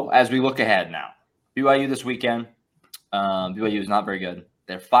 So as we look ahead now, BYU this weekend, BYU is not very good.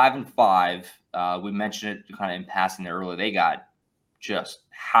 They're 5-5. We mentioned it kind of in passing there earlier. They got just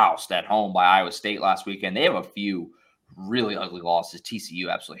housed at home by Iowa State last weekend. They have a few really ugly losses.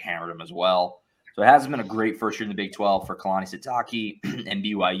 TCU absolutely hammered them as well. So it hasn't been a great first year in the Big 12 for Kalani Sitake and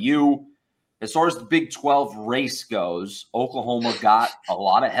BYU. As far as the Big 12 race goes, Oklahoma got a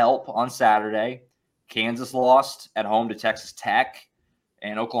lot of help on Saturday. Kansas lost at home to Texas Tech.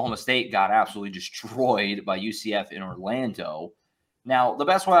 And Oklahoma State got absolutely destroyed by UCF in Orlando. Now, the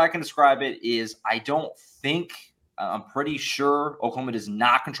best way I can describe it is I'm pretty sure Oklahoma does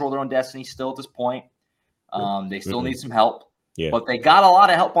not control their own destiny still at this point. They still need some help. Yeah. But they got a lot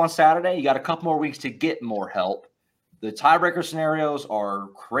of help on Saturday. You got a couple more weeks to get more help. The tiebreaker scenarios are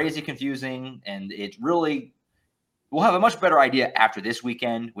crazy confusing, and it really we'll have a much better idea after this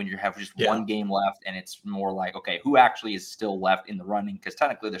weekend when you have just one game left, and it's more like, okay, who actually is still left in the running? Because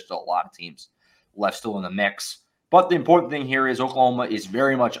technically there's still a lot of teams left still in the mix. But the important thing here is Oklahoma is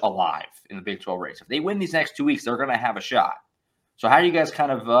very much alive in the Big 12 race. If they win these next 2 weeks, they're going to have a shot. So how are you guys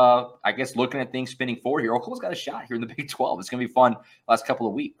kind of, looking at things spinning forward here? Oklahoma's got a shot here in the Big 12. It's going to be fun last couple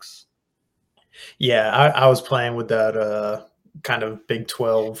of weeks. Yeah, I was playing with that kind of Big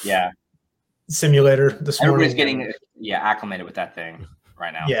 12 simulator this morning. Everybody's getting acclimated with that thing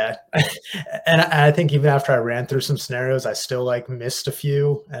right now. Yeah. And I think even after I ran through some scenarios, I still missed a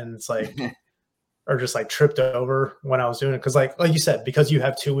few, and it's or just tripped over when I was doing it. Because like you said, because you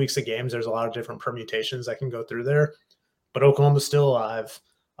have 2 weeks of games, there's a lot of different permutations that can go through there. But Oklahoma's still alive.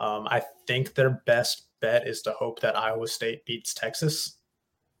 I think their best bet is to hope that Iowa State beats Texas.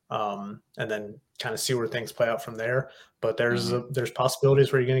 And then kind of see where things play out from there. But there's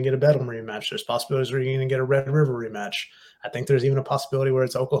possibilities where you're going to get a Bedlam rematch. There's possibilities where you're going to get a Red River rematch. I think there's even a possibility where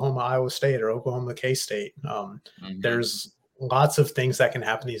it's Oklahoma, Iowa State, or Oklahoma, K-State. There's lots of things that can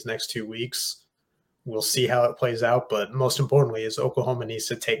happen these next 2 weeks. We'll see how it plays out. But most importantly is Oklahoma needs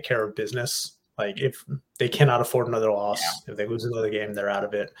to take care of business. If they cannot afford another loss, if they lose another game, they're out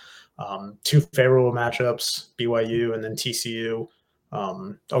of it. 2 favorable matchups, BYU and then TCU.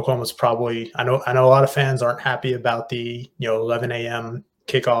 Oklahoma's probably, I know a lot of fans aren't happy about the 11 a.m.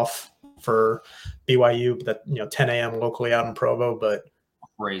 kickoff for BYU, that 10 a.m. locally out in Provo, but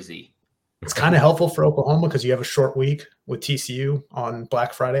crazy. It's kind of helpful for Oklahoma because you have a short week with TCU on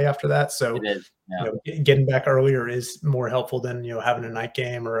Black Friday after that. So It is. Yeah. Getting back earlier is more helpful than having a night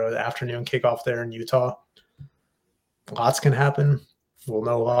game or an afternoon kickoff there in Utah. Lots can happen. We'll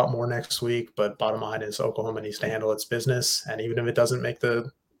know a lot more next week, but bottom line is Oklahoma needs to handle its business. And even if it doesn't make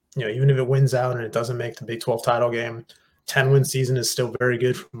even if it wins out and it doesn't make the Big 12 title game, 10-win season is still very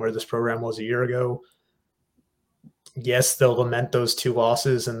good from where this program was a year ago. Yes, they'll lament those 2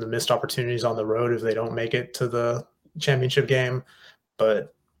 losses and the missed opportunities on the road if they don't make it to the championship game.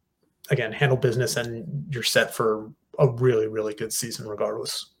 But again, handle business and you're set for a really, really good season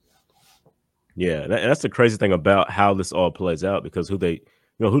regardless. Yeah, and that's the crazy thing about how this all plays out, because who they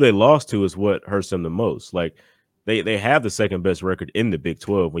lost to is what hurts them the most. Like they have the second best record in the Big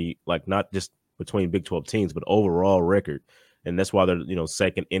 12 when you not just between Big 12 teams, but overall record. And that's why they're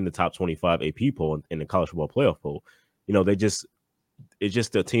second in the top 25 AP poll in the college football playoff poll. It's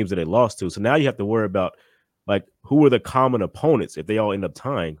just the teams that they lost to. So now you have to worry about who were the common opponents if they all end up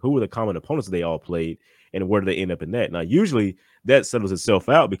tying. Who were the common opponents they all played, and where do they end up in that? Now, usually that settles itself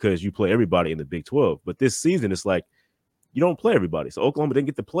out because you play everybody in the Big 12. But this season, it's like you don't play everybody. So Oklahoma didn't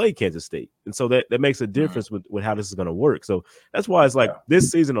get to play Kansas State. And so that makes a difference with how this is going to work. So that's why it's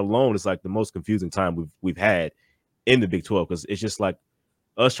this season alone is the most confusing time we've had in the Big 12, because it's just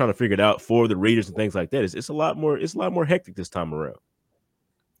us trying to figure it out for the readers and things like that. It's a lot more hectic this time around.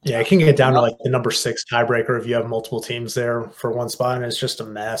 Yeah, it can get down to the number 6 tiebreaker if you have multiple teams there for one spot, and it's just a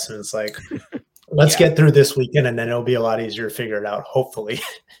mess. And it's let's get through this weekend, and then it'll be a lot easier to figure it out, hopefully.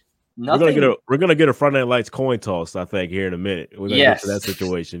 We're gonna get a Friday Night Lights coin toss, I think, here in a minute. We're gonna get to that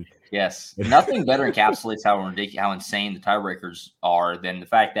situation. Yes. Nothing better encapsulates how insane the tiebreakers are than the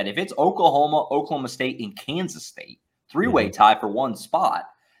fact that if it's Oklahoma, Oklahoma State, and Kansas State, 3-way tie for one spot,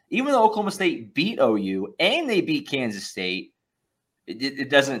 even though Oklahoma State beat OU and they beat Kansas State, it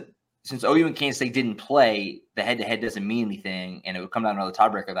doesn't, since OU and Kansas State didn't play, the head-to-head doesn't mean anything, and it would come down to another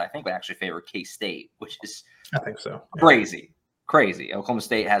tiebreaker that I think would actually favor K-State, which is I think so. Crazy. Oklahoma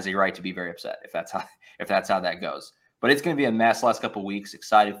State has a right to be very upset if that's how that goes. But it's going to be a mess last couple of weeks.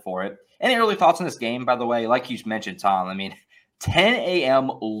 Excited for it. Any early thoughts on this game, by the way? Like you mentioned, Tom, 10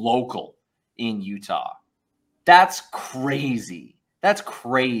 a.m. local in Utah. That's crazy. They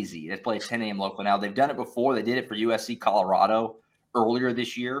play 10 a.m. local now. They've done it before. They did it for USC Colorado earlier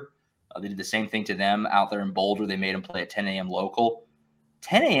this year. They did the same thing to them out there in Boulder. They made them play at 10 a.m. local.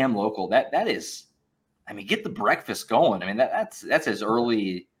 10 a.m. local, that is, get the breakfast going. That's as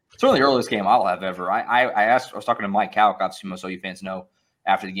early. It's certainly the earliest game I'll have ever. I was talking to Mike Cowk, obviously most OU fans know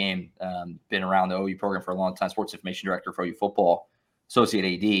after the game, been around the OU program for a long time, sports information director for OU football, associate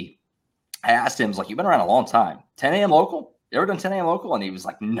AD. I asked him, you've been around a long time. 10 a.m. local? You ever done 10 a.m. local? And he was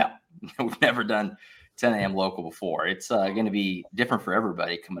like, no, we've never done 10 a.m. local before. It's going to be different for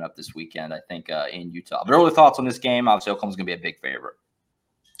everybody coming up this weekend, I think, in Utah. But early thoughts on this game? Obviously, Oklahoma's going to be a big favorite.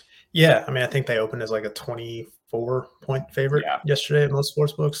 Yeah, I think they opened as a 24-point favorite yesterday at most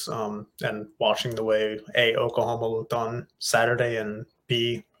sports books. And watching the way Oklahoma looked on Saturday, and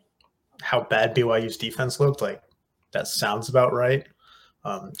B, how bad BYU's defense looked, that sounds about right.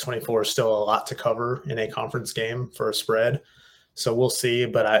 24 is still a lot to cover in a conference game for a spread. So we'll see,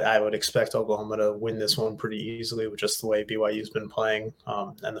 but I would expect Oklahoma to win this one pretty easily with just the way BYU's been playing,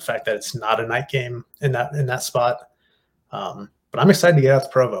 and the fact that it's not a night game in that spot. But I'm excited to get out to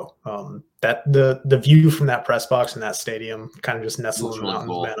Provo. That the view from that press box in that stadium, kind of just nestled in the mountains,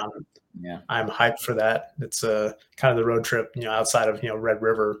 cool. Man. I'm hyped for that. It's kind of the road trip, outside of Red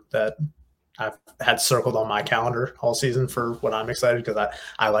River that I've had circled on my calendar all season for what I'm excited, because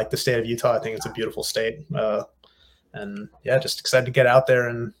I like the state of Utah. I think it's a beautiful state. And just excited to get out there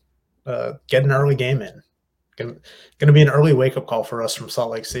and get an early game in. Going to be an early wake up call for us from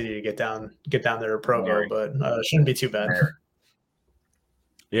Salt Lake City to get down there to Provo, but it shouldn't be too bad.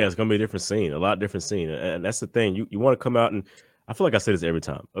 Yeah, it's going to be a different scene, a lot different scene. And that's the thing. You want to come out, and I feel like I say this every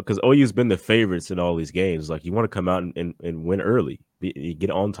time, because OU's been the favorites in all these games. You want to come out and win early. You get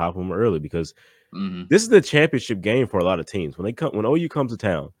on top of them early, because this is the championship game for a lot of teams. When OU comes to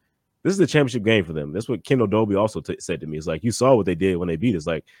town, this is the championship game for them. That's what Kendall Dobie also said to me. It's you saw what they did when they beat us.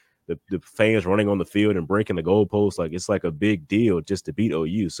 The fans running on the field and breaking the goalposts. It's a big deal just to beat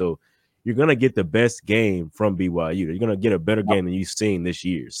OU. So you're going to get the best game from BYU. You're going to get a better game than you've seen this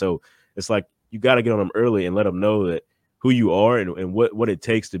year. So it's you got to get on them early and let them know that who you are and what it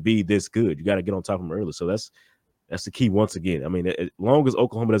takes to be this good. You got to get on top of them early. So that's the key once again. As long as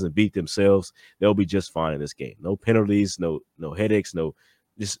Oklahoma doesn't beat themselves, they'll be just fine in this game. No penalties, no headaches,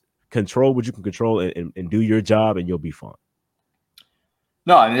 just control what you can control and do your job, and you'll be fine.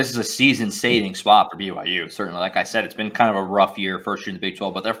 No, I mean, this is a season-saving spot for BYU. Certainly, like I said, it's been kind of a rough year, first year in the Big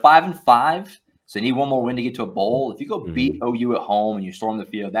 12, but they're 5-5, so they need one more win to get to a bowl. If you go beat OU at home and you storm the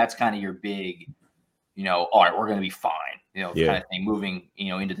field, that's kind of your big, all right, we're going to be fine, kind of thing moving,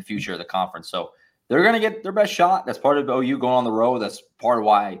 into the future of the conference. So they're going to get their best shot. That's part of OU going on the road. That's part of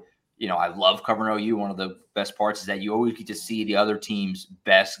why, I love covering OU. One of the best parts is that you always get to see the other team's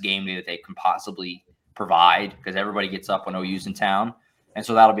best game day that they can possibly provide because everybody gets up when OU's in town. And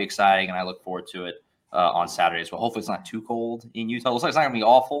so that'll be exciting, and I look forward to it on Saturday as well. Hopefully it's not too cold in Utah. It looks like it's not going to be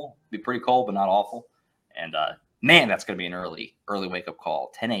awful. It'll be pretty cold, but not awful. And, man, that's going to be an early wake-up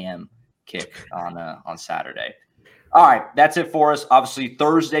call, 10 a.m. kick on Saturday. All right, that's it for us. Obviously,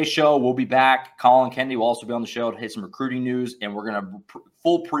 Thursday show, we'll be back. Colin Kennedy will also be on the show to hit some recruiting news, and we're going to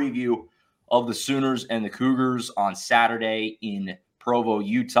full preview of the Sooners and the Cougars on Saturday in Provo,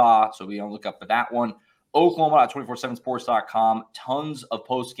 Utah. So be on the lookout for that one. Oklahoma.247sports.com. Tons of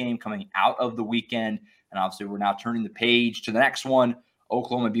post-game coming out of the weekend. And obviously, we're now turning the page to the next one,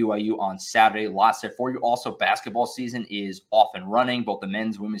 Oklahoma BYU on Saturday. Lots there for you. Also, basketball season is off and running. Both the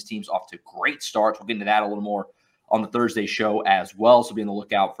men's and women's teams off to great starts. We'll get into that a little more on the Thursday show as well. So be on the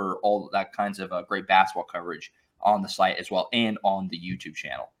lookout for all that kinds of great basketball coverage on the site as well and on the YouTube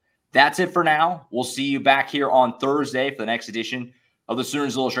channel. That's it for now. We'll see you back here on Thursday for the next edition of the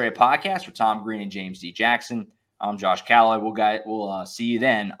Sooners Illustrated podcast for Tom Green and James D. Jackson. I'm Josh Calloway. We'll see you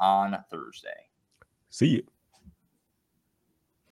then on Thursday. See you.